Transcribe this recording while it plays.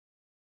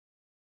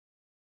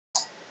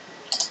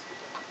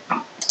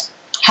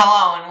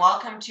Hello and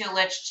welcome to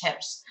Lych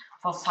tips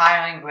for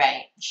firing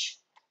range.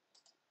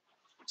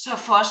 So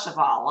first of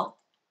all,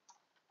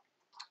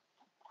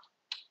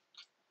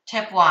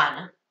 tip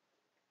 1.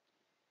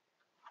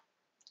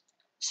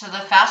 So the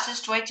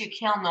fastest way to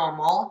kill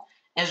normal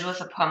is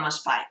with a perma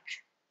spike.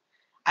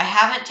 I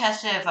haven't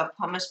tested if a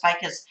perma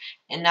spike is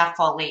enough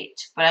for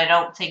elite, but I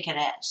don't think it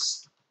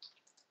is.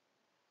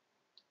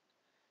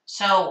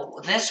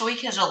 So this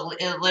week is a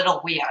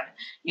little weird.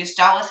 You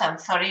start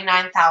with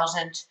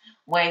 39,000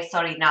 wave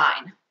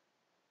 39.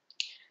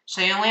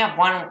 So you only have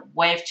one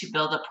wave to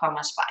build a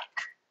perma spike.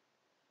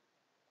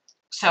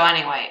 So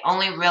anyway,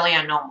 only really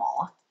a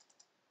normal.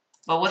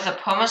 But with a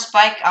perma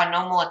spike on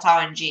normal, it's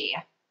RNG.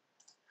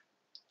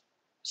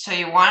 So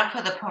you want to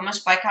put the perma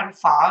spike on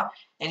far,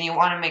 and you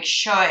want to make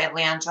sure it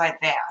lands right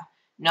there.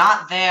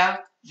 Not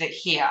there,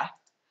 here.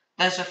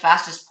 That's the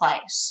fastest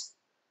place.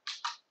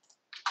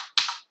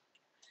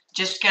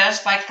 Just get a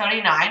spike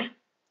 39.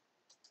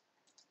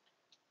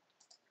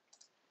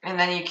 And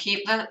then you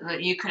keep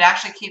you could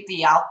actually keep the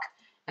Yelk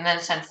and then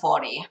send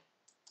 40.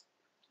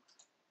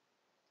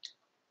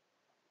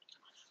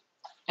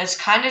 It's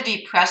kind of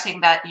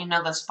depressing that,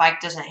 the spike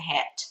doesn't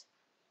hit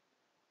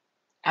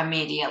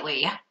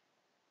immediately.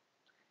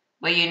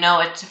 But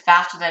it's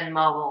faster than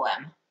mobile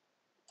limb.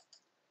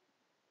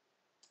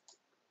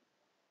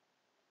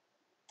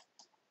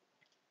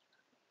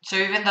 So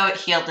even though it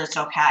healed, it's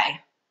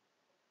okay.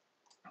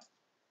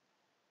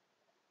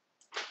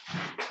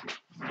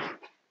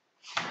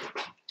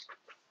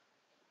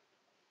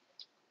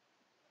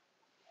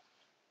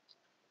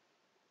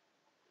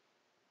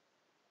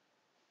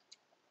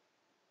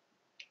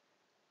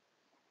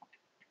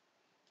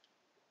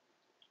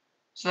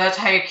 So that's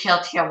how you kill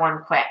tier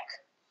 1 quick.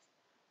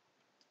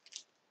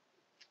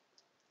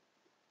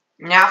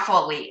 Now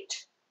for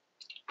elite.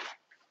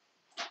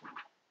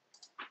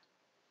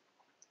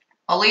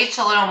 Elite's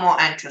a little more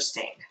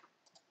interesting.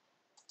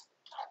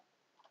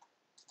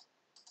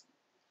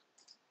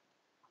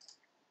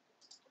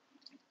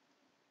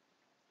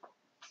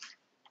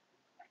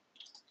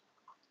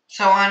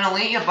 So on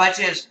elite, your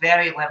budget is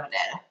very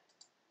limited.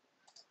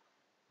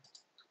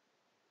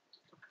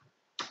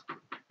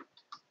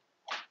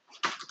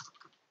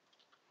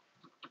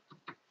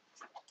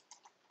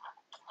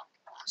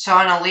 So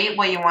on elite,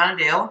 what you want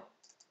to do,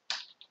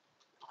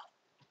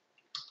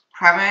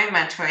 primary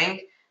mentoring,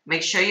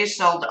 make sure you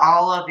sold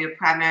all of your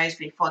primaries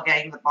before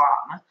getting the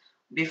bomb,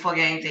 before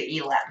getting the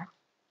elim.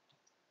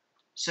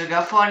 So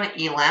go for an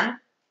elim.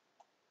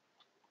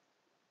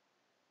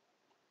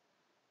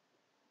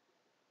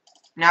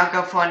 Now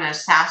go for an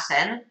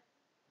assassin.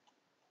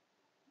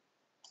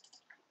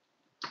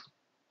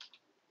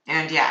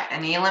 And yeah,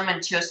 an elim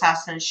and 2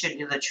 assassins should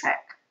do the trick.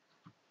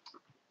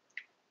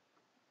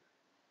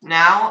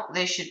 Now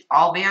they should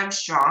all be on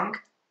strong.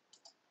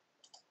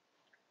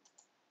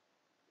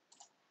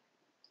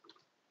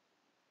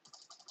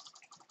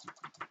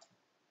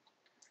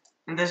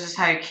 And this is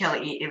how you kill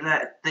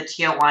the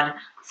tier 1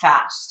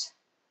 fast.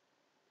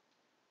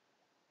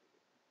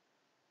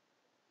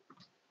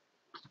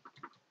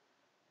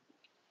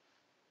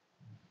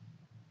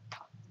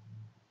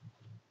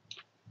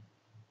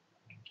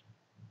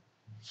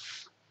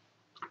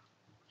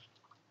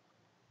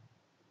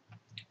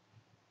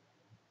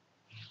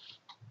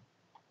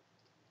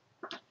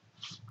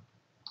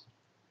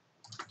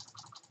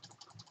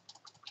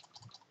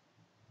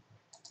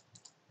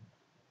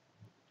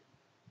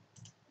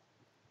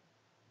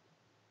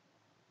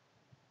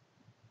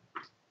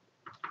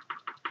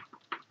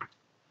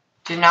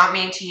 Did not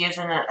mean to use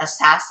an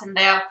assassin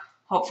there.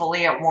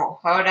 Hopefully it won't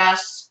hurt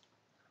us.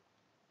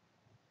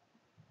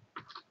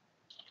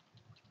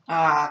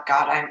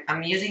 God,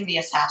 I'm using the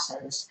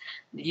assassins.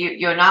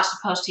 You're not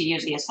supposed to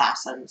use the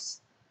assassins.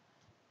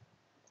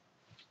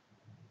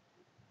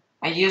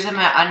 I use them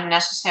at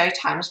unnecessary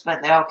times,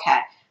 but they're okay.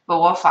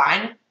 But we're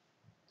fine.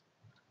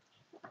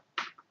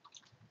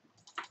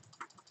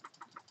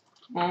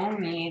 We'll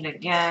meet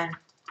again.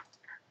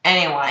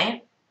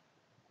 Anyway.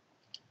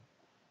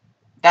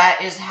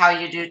 That is how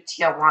you do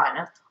tier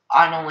 1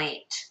 on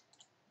elite.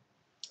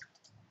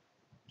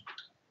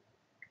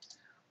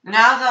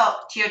 Now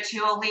the tier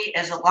 2 elite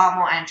is a lot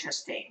more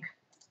interesting.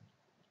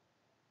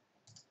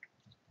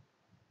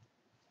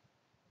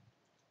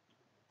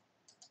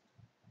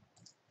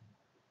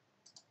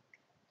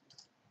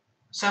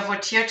 So for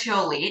tier 2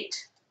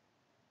 elite,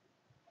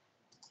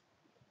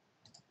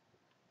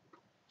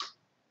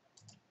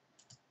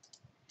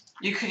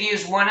 you could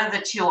use one of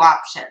the 2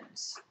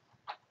 options.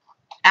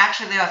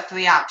 Actually, there are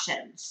 3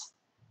 options.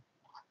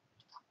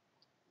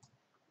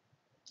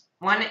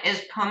 One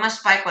is perma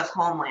spike with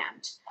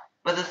homeland.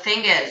 But the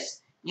thing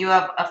is, you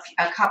have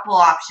a couple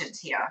options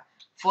here.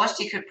 First,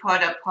 you could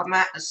put a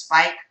perma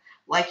spike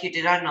like you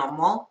did on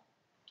normal.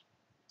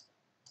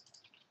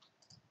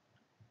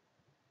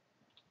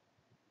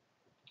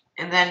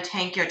 And then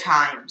tank your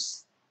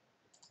times.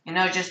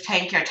 Just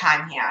tank your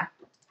time here.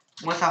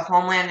 With a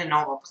homeland and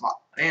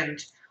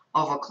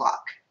overclock.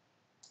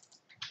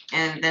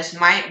 And this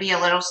might be a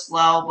little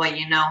slow, but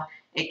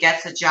it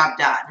gets the job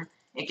done.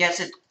 It gets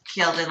it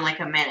killed in like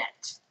a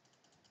minute.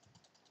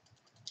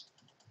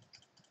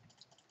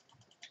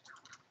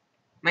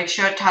 Make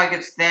sure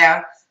target's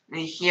there.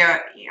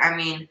 Here, I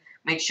mean,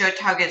 make sure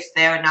target's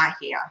there, not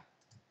here.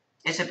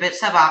 It's a bit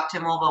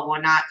suboptimal, but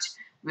we're not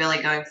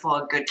really going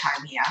for a good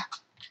time here.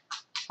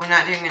 We're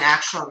not doing an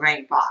actual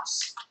ranked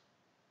boss.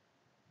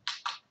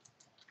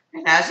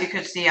 And as you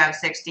can see on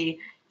 60,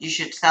 you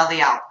should sell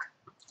the elk.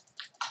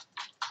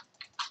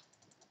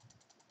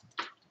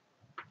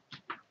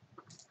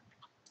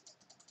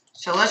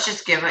 So let's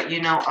just give it,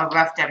 a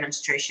rough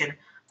demonstration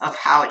of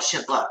how it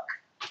should look.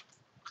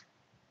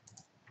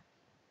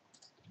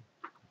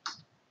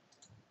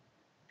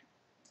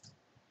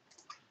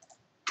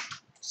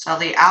 Sell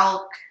the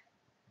elk.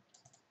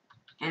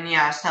 And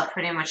yeah, sell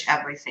pretty much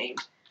everything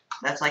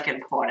that's like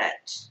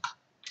important.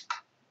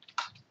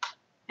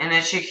 And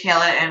it should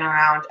kill it in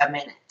around a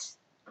minute.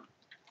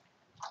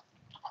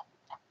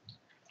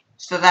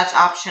 So that's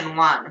option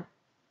 1.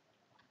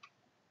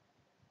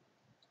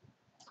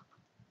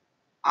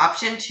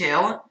 Option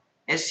 2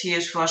 is to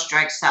use 4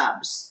 strike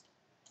subs.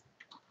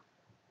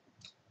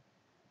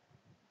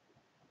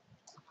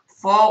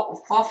 Four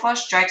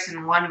first strikes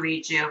and 1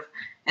 rejuve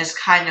is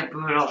kind of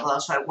brutal though,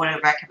 so I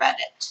wouldn't recommend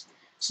it.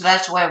 So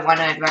that's way 1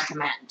 I'd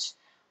recommend.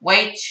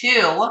 Way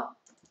 2,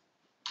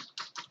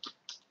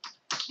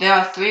 there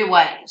are 3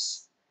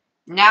 ways.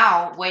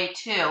 Now, way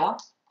 2,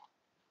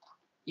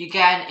 you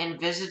get an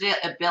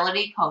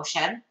invisibility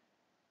potion.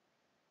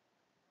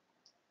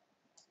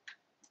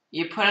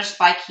 You put a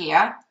spike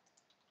here.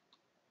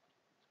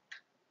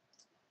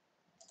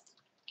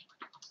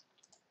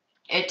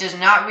 It does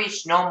not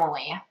reach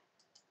normally.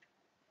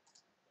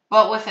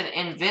 But with an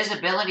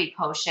invisibility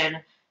potion,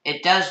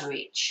 it does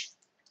reach.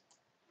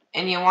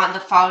 And you want the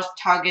false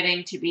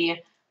targeting to be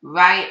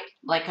right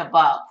like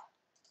above.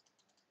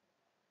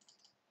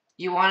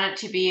 You want it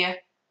to be,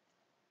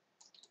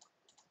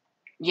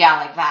 yeah,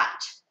 like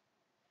that.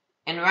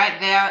 And right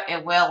there,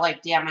 it will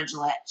like damage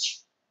Lych.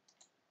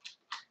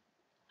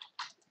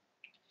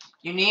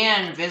 You need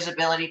an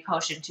invisibility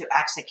potion to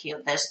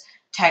execute this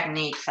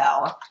technique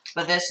though,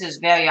 but this is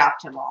very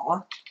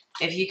optimal.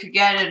 If you could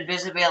get an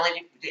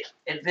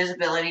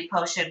invisibility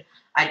potion,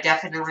 I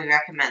definitely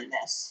recommend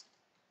this.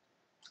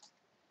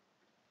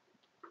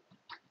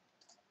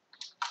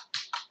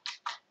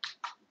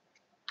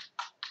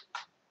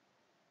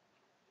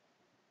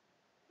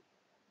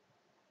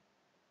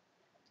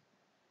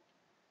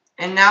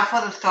 And now for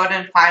the third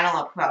and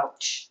final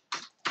approach.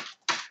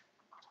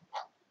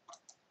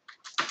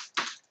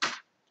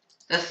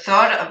 The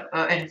third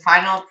and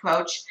final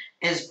approach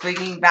is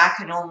bringing back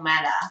an old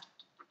meta.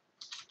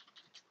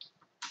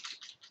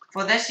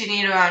 For this, you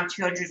need around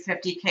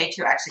 250k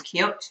to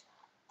execute.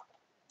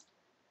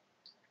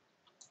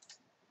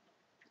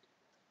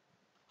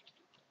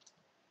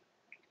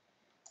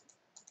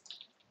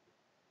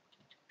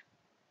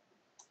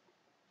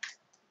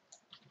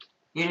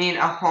 You need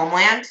a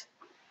homeland.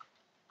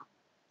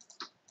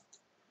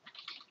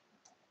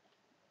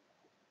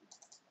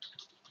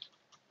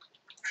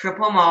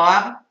 Triple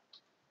Moab.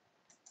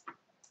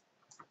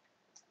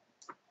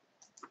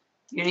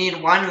 You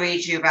need 1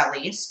 rejuve at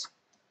least.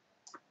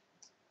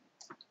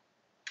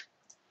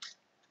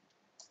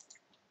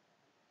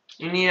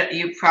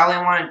 You probably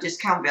want a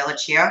discount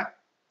village here.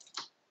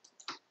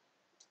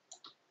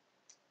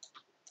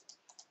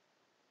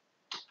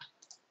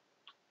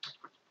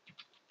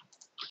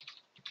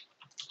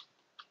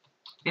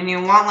 And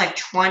you want like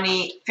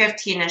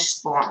 15-ish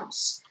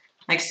spawns.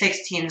 Like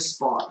 16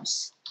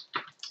 spawns.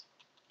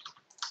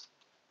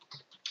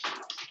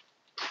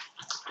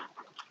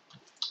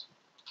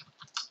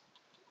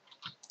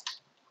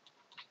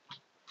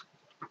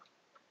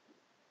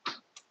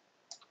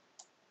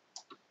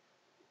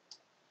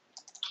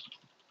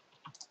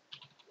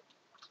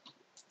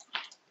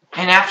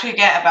 And after you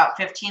get about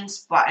 15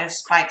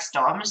 spike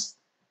storms,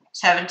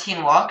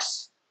 17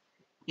 looks,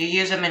 you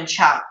use them in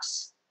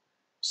chunks.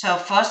 So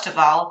first of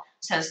all,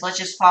 since Lych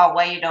is far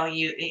away,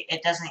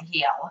 it doesn't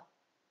heal.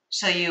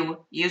 So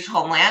you use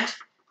homeland,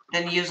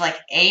 then use like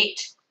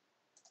 8.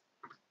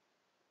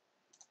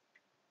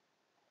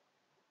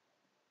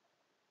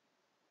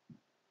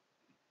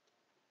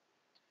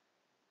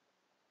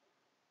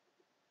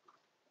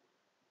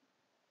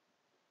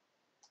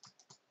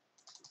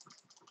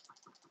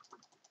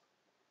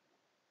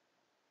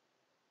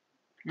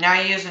 Now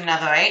you use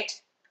another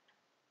 8.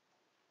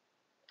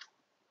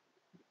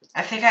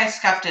 I think I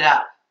scuffed it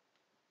up.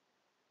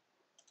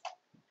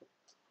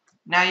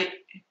 Now,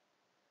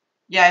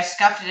 yeah, I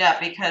scuffed it up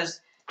because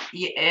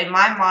in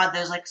my mod,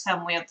 there's like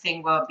some weird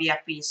thing where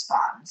BFB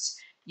spawns.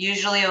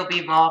 Usually it will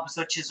be mobs,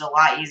 which is a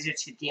lot easier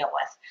to deal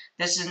with.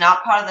 This is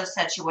not part of the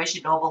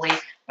situation normally,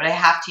 but I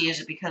have to use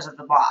it because of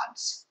the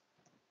mods.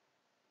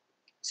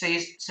 So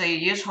you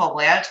use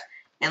homeland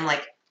and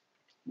like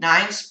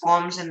 9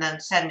 spawns and then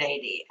send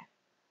 80.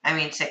 I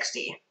mean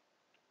 60.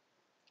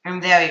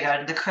 And there you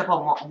go, the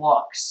cripple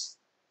works.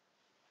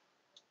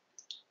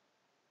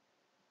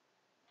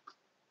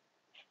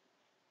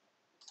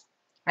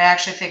 I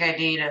actually think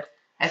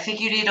I think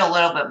you need a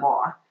little bit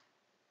more.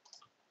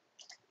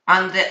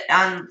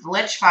 on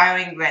Lych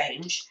firing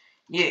range,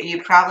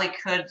 you probably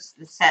could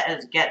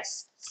get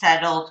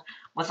settled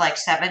with like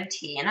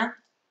 17,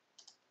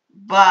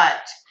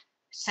 but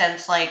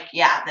since like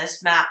yeah,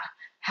 this map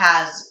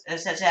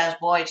since it has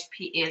low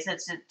HP,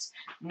 since it's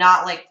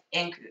not like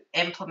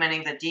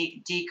implementing the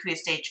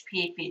decreased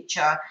HP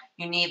feature,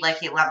 you need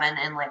like 11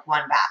 in like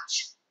one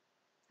batch.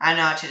 I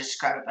know how to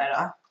describe it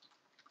better.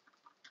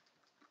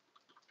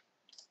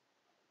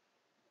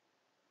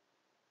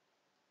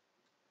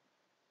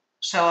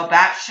 So a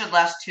batch should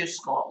last 2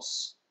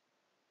 skulls.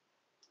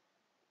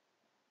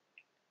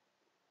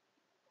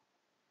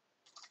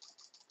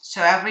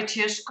 So every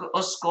 2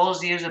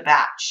 skulls use a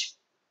batch.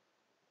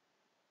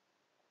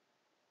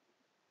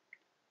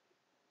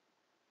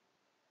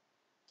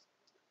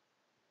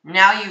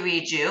 Now you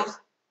rejuve.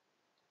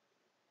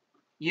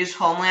 Use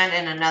Homeland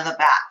in another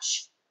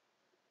batch.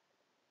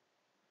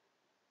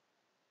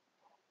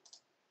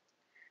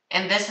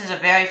 And this is a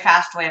very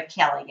fast way of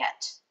killing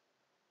it.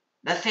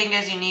 The thing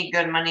is, you need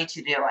good money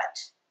to do it.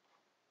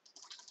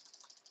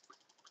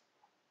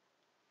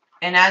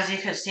 And as you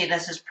can see,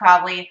 this is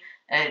probably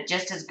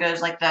just as good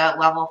as like the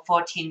level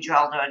 14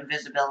 Drelder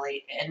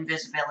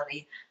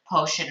invisibility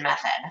potion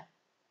method.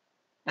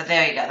 But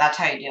there you go, that's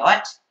how you do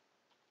it.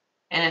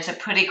 And it's a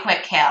pretty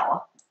quick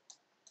kill.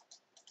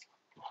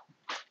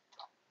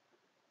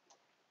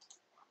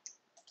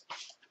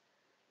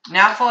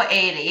 Now for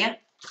 80.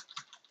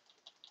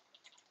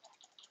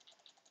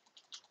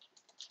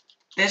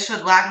 This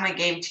would lag my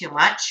game too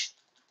much.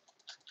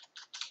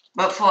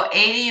 But for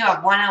 80, you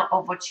have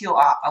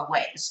 1/2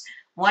 ways.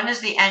 One is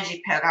the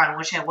NG Paragon,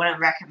 which I wouldn't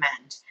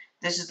recommend.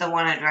 This is the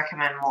one I'd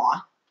recommend more.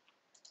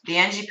 The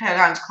NG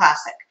Paragon's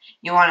classic.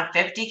 You want a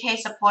 50k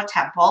support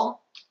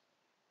temple.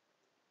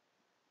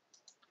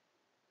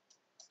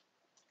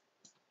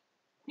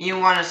 You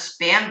want to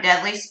spam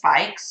deadly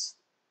spikes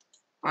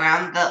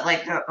around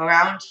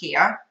around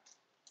here.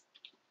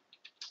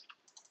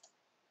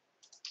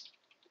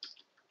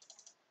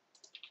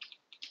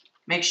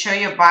 Make sure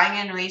you're buying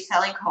and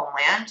reselling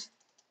Homeland.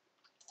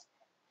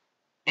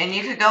 And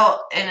you could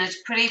go, and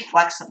it's pretty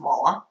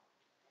flexible.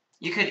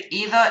 You could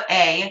either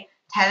A,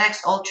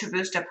 10x Ultra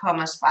Booster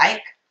Perma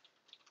Spike,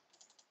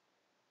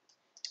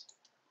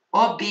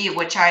 or B,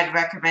 which I'd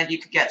recommend you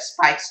could get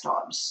Spike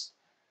Storms.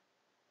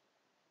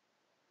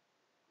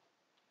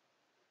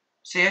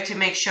 So you have to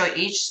make sure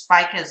each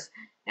spike is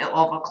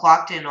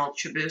overclocked and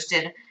ultra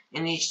boosted,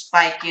 and each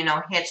spike,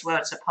 hits where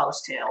it's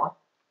supposed to.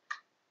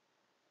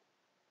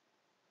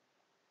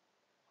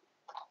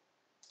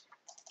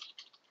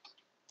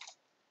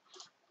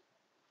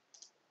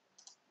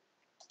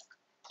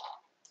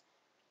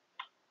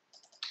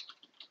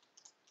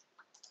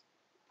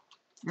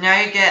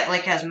 Now you get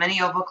like as many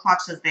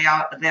overclocks as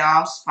there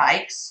are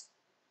spikes.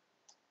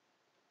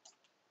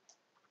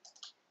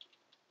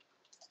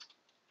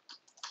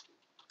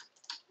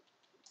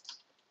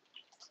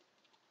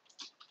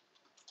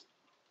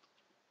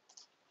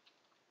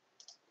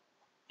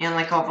 And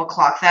like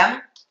overclock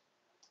them.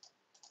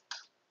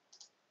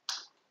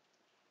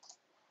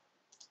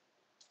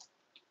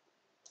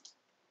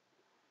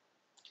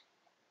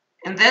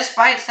 And this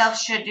by itself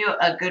should do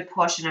a good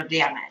portion of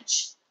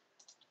damage.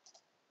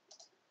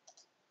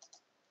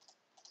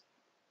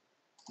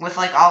 With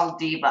like all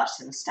debuffs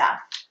and stuff.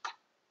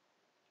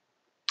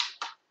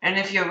 And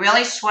if you're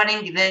really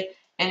sweating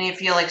and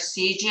if you're like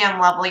CGM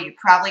level, you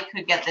probably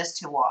could get this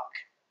to work.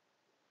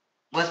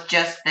 With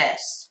just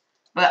this.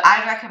 But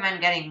I'd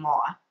recommend getting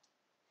more.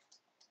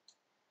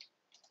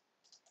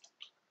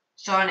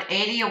 So on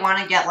 80, you want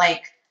to get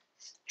like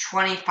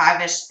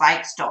 25-ish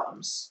Spike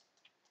Storms.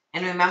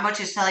 And remember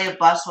to sell your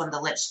buffs when the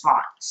Lich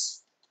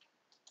spawns.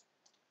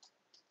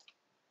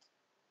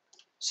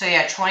 So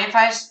yeah,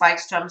 25 Spike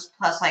Storms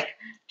plus like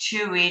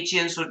 2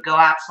 rejuves would go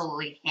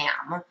absolutely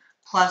ham.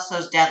 Plus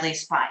those deadly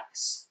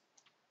spikes.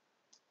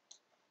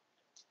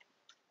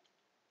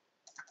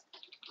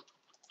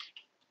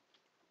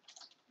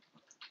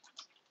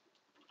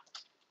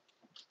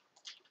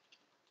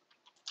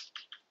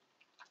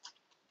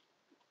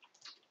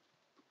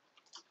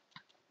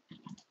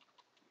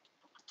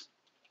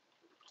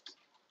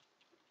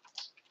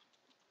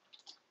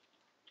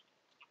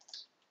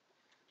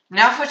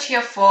 Now for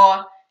tier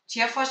 4.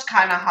 Tier 4 is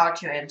kind of hard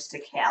to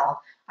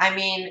insta-kill. I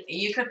mean,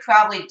 you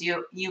probably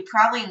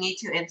need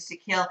to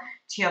insta-kill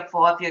tier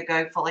 4 if you're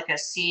going for like a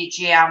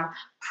CGM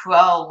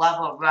pro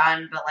level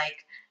run, but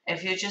like,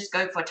 if you're just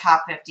going for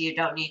top 50, you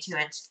don't need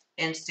to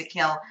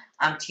insta-kill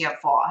tier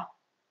 4.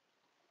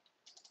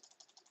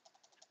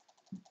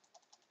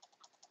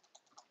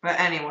 But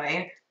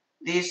anyway,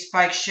 these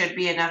spikes should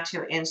be enough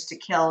to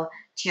insta-kill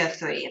tier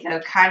 3.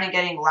 They're kind of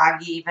getting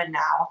laggy even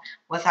now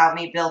without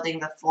me building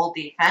the full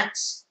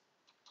defense.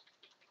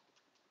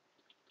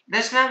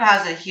 This map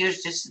has a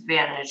huge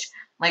disadvantage.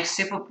 Like,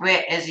 Super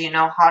Brit is,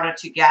 harder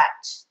to get.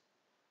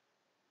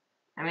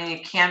 I mean,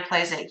 you can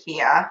place it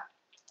here.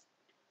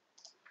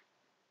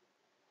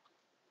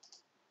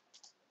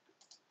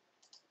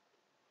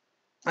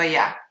 But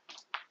yeah.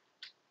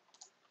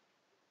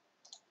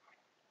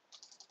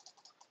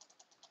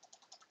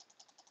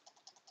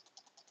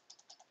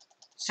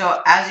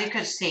 So as you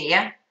could see,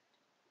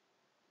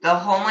 the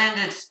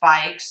homelanded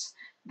spikes,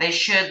 they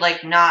should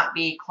like not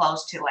be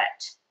close to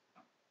it.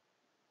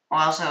 Or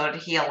else it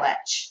would heal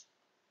Lych,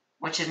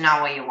 which is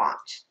not what you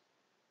want.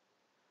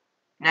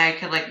 Now you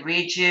could like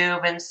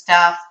rejuve and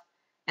stuff.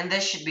 And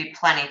this should be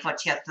plenty for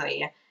tier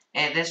 3.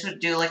 And this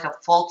would do like a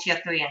full tier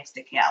 3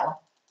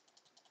 insta-kill.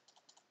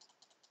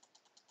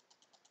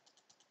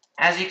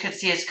 As you can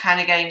see, it's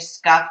kind of getting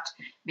scuffed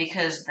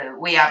because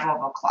we have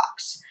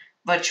overclocks.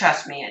 But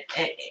trust me,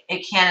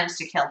 it can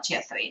insta-kill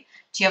tier 3.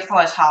 Tier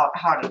 4 is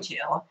harder too.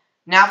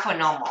 Now for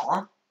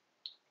normal.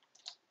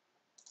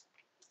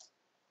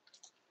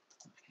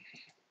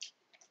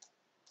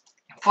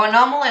 For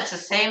normal, it's the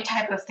same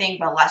type of thing,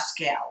 but less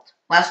scaled.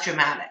 Less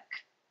dramatic.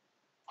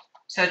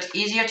 So it's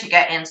easier to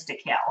get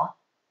insta-kill.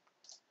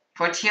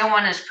 For tier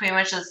 1, it's pretty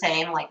much the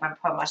same, like my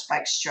Perma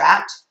Spike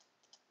strat.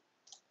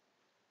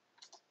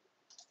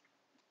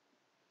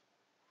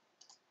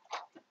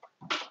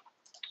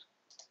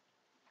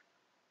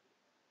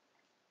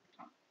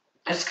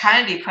 It's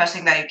kind of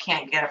depressing that you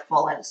can't get a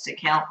full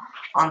insta-kill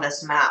on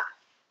this map.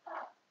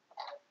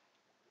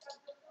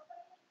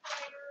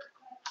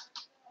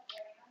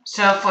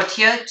 So for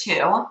tier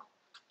 2,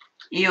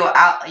 you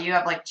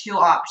have like 2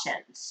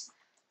 options.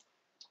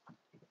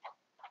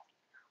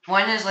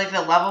 One is like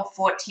the level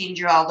 14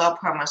 Geraldo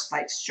Perma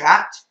Spike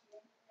strat.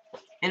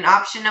 And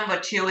option number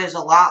 2 is a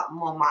lot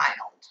more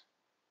mild.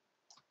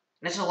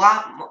 It's a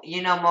lot,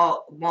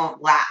 more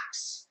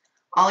lax.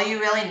 All you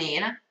really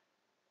need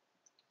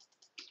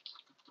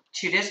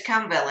to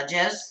discount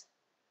villages,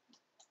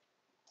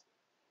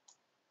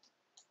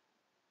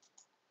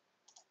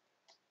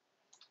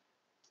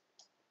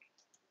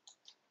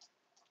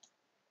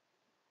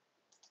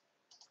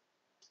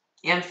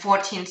 and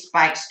 14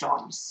 spike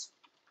storms.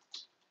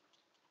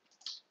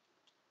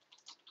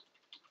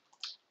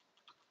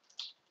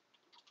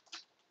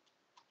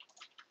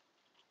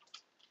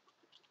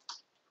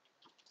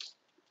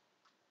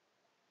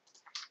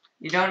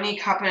 You don't need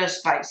carpet of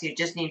spikes, you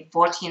just need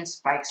 14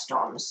 spike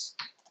storms.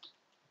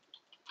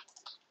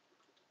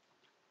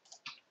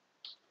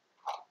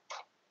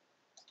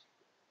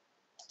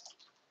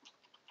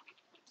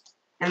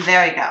 And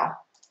there we go.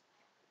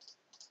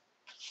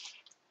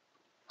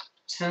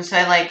 Since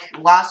I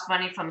lost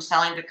money from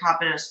selling the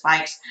carpet of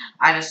spikes,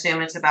 I'd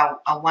assume it's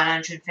about a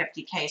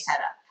 150k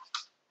setup.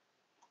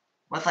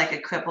 With like a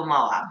cripple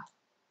Moab.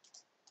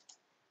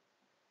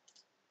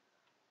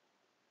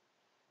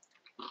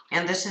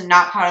 And this is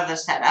not part of the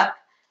setup,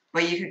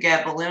 but you could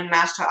get a Balloon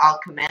Master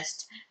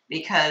Alchemist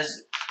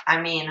because of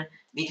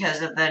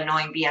the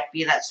annoying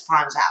BFB that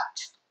spawns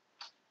out.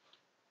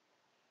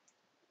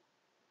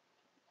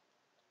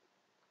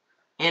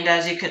 And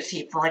as you could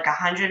see, for like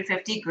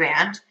 150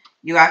 grand,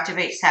 you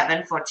activate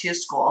 7 for 2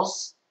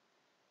 skulls,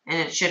 and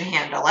it should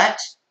handle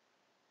it.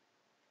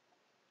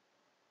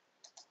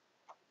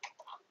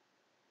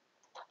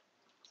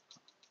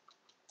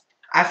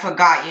 I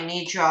forgot, you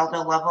need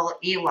Geraldo level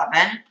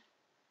 11.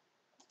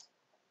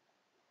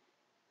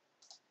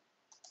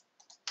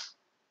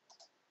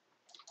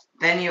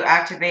 Then you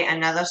activate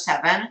another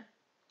 7.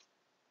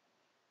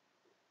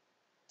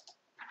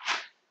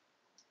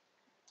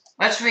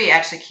 Let's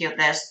re-execute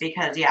this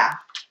because, yeah,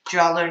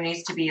 Geraldo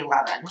needs to be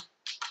 11.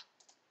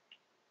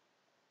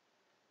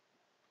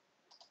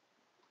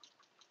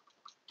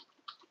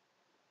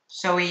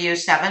 So we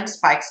use 7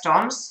 Spike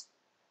Storms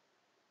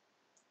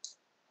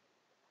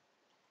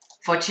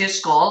for 2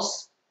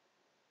 skulls.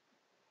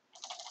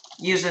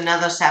 Use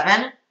another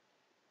 7.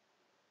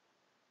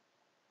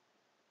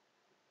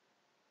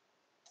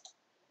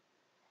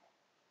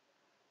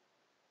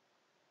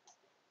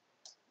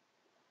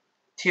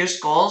 Two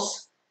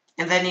skulls.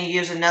 And then you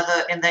use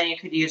another, and then you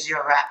could use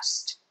your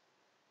rest.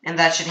 And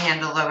that should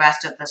handle the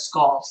rest of the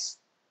skulls.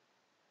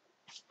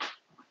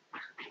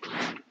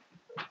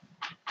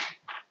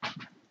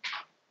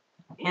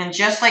 And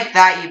just like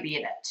that, you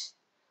beat it.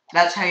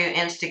 That's how you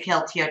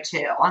insta-kill tier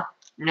 2.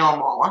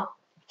 Normal.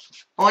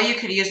 Or you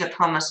could use a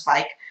Perma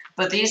Spike.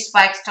 But these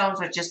Spike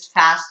Stones are just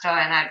faster,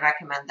 and I'd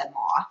recommend them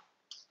more.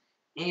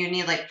 And you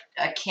need like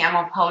a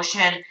Camel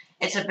Potion.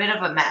 It's a bit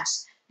of a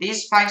mess.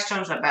 These Spike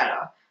Stones are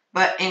better.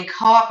 But in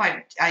co-op,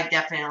 I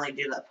definitely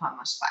do the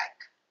Perma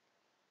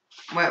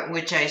Spike,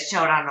 which I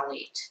showed on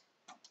Elite.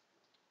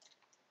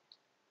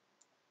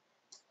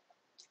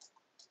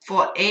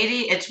 For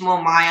 80, it's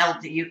more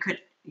mild. You could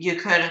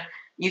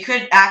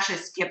actually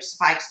skip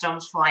Spike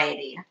Stones for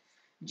 80.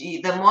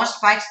 The more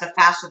spikes, the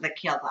faster the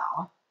kill,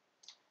 though.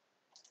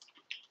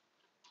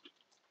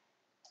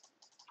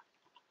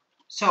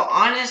 So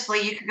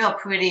honestly, you could go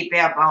pretty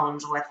bare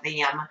bones with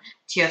the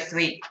tier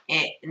 3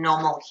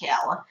 normal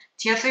kill.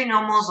 Tier 3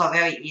 normals are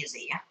very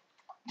easy.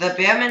 The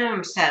bare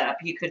minimum setup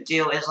you could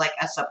do is like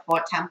a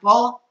support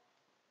temple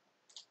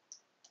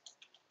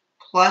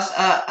plus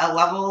a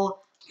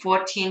level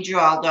 14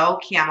 Geraldo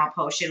Camo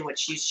Potion,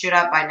 which you should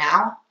have by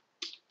now.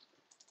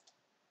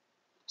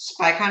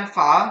 Spike on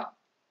Far.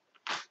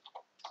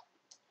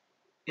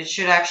 It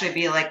should actually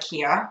be like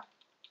here.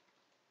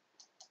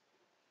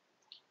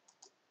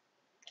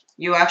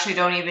 You actually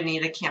don't even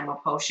need a camera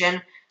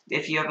potion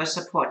if you have a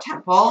support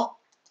temple.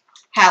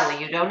 Hell,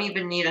 you don't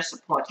even need a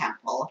support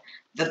temple.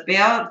 The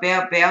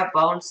bare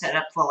bones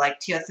setup for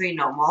like tier 3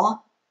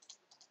 normal.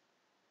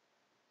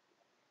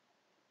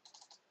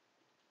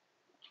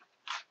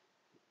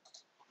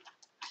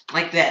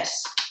 Like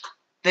this.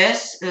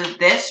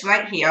 This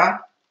right here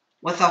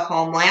with a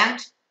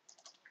homeland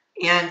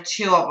and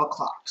 2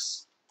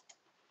 overclocks.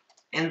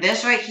 And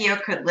this right here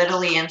could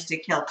literally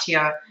insta-kill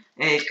tier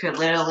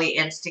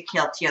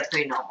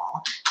 3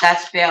 normal.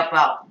 That's bare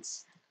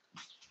bones.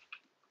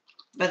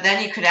 But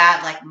then you could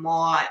add like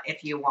more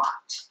if you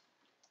want.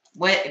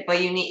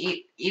 But you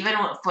need, even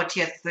for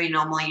tier 3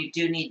 normal, you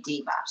do need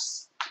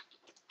debuffs.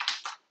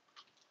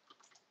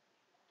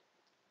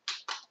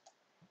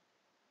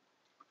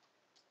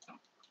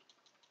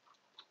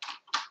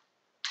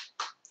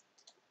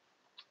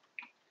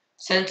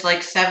 Since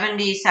like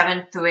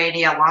 77 through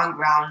 80 are long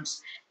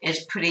rounds,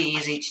 it's pretty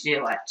easy to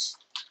do it.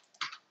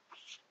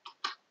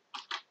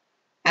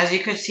 As you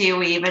could see,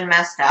 we even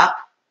messed up.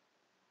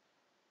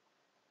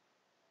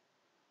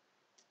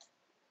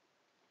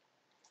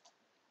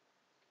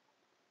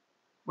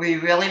 We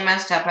really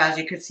messed up. As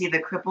you could see,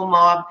 the cripple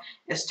mob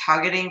is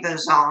targeting the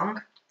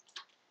Zong.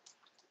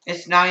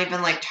 It's not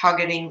even like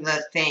targeting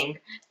the thing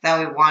that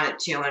we want it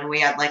to, and we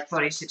had like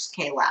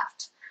 36k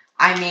left.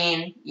 I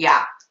mean,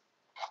 yeah.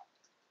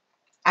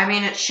 I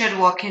mean, it should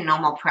work in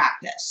normal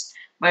practice.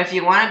 But if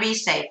you want to be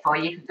safer,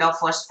 you could go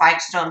for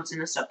spike stones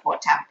in a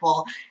support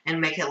temple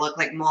and make it look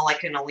like more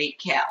like an elite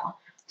kill.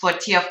 For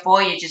tier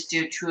 4, you just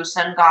do true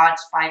sun god,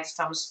 spike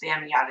stone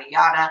spam, yada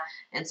yada,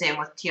 and same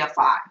with tier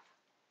 5.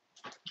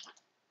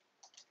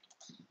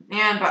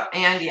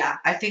 And yeah,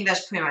 I think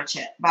that's pretty much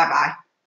it. Bye bye.